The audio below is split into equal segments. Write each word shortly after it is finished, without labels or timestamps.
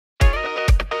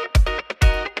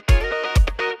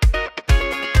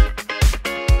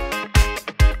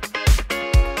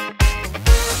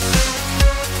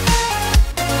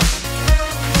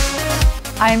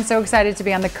I'm so excited to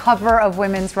be on the cover of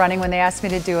Women's Running. When they asked me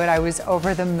to do it, I was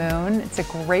over the moon. It's a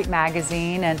great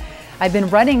magazine, and I've been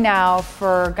running now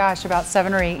for, gosh, about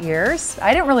 7 or 8 years.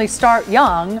 I didn't really start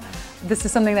young. This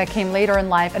is something that came later in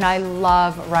life, and I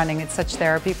love running. It's such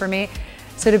therapy for me.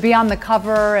 So to be on the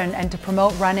cover and to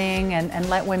promote running and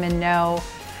let women know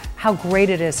how great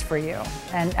it is for you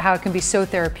and how it can be so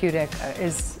therapeutic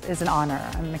is an honor.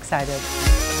 I'm excited.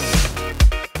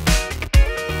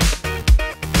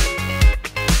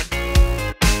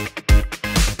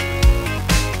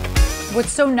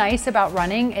 What's so nice about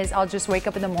running is I'll just wake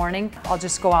up in the morning, I'll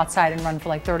just go outside and run for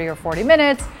like 30 or 40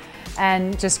 minutes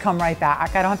and just come right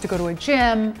back. I don't have to go to a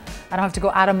gym, I don't have to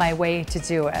go out of my way to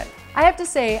do it. I have to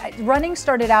say, running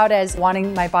started out as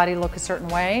wanting my body to look a certain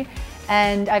way,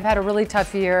 and I've had a really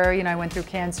tough year. You know, I went through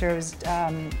cancer. It was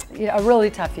a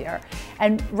really tough year.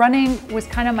 And running was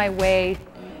kind of my way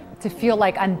to feel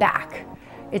like I'm back.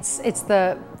 It's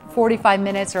the 45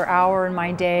 minutes or hour in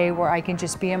my day where I can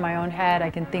just be in my own head. I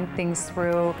can think things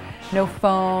through, no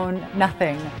phone,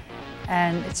 nothing.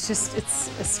 And it's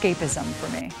escapism for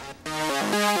me.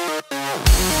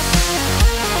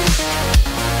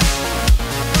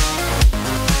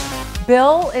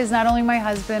 Bill is not only my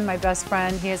husband, my best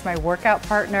friend, he is my workout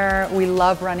partner. We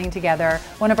love running together.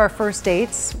 One of our first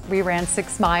dates, we ran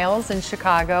 6 miles in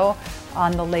Chicago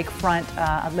on the lakefront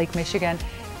of Lake Michigan,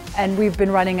 and we've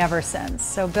been running ever since.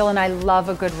 So Bill and I love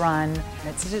a good run.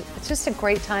 It's just a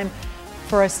great time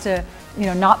for us to,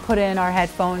 not put in our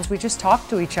headphones. We just talk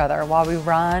to each other while we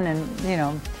run,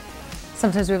 and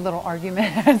sometimes we have little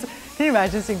arguments. Can you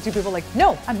imagine seeing 2 people like,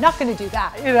 no, I'm not gonna do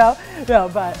that, No,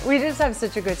 but we just have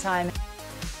such a good time.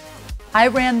 I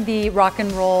ran the rock and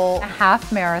roll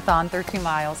half marathon, 13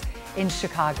 miles in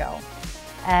Chicago.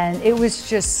 And it was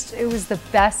the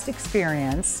best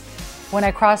experience. When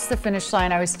I crossed the finish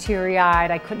line, I was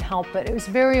teary-eyed, I couldn't help it. It was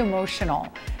very emotional,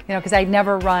 because I'd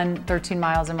never run 13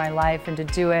 miles in my life, and to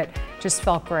do it just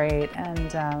felt great.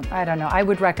 And I don't know, I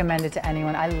would recommend it to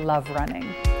anyone. I love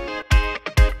running.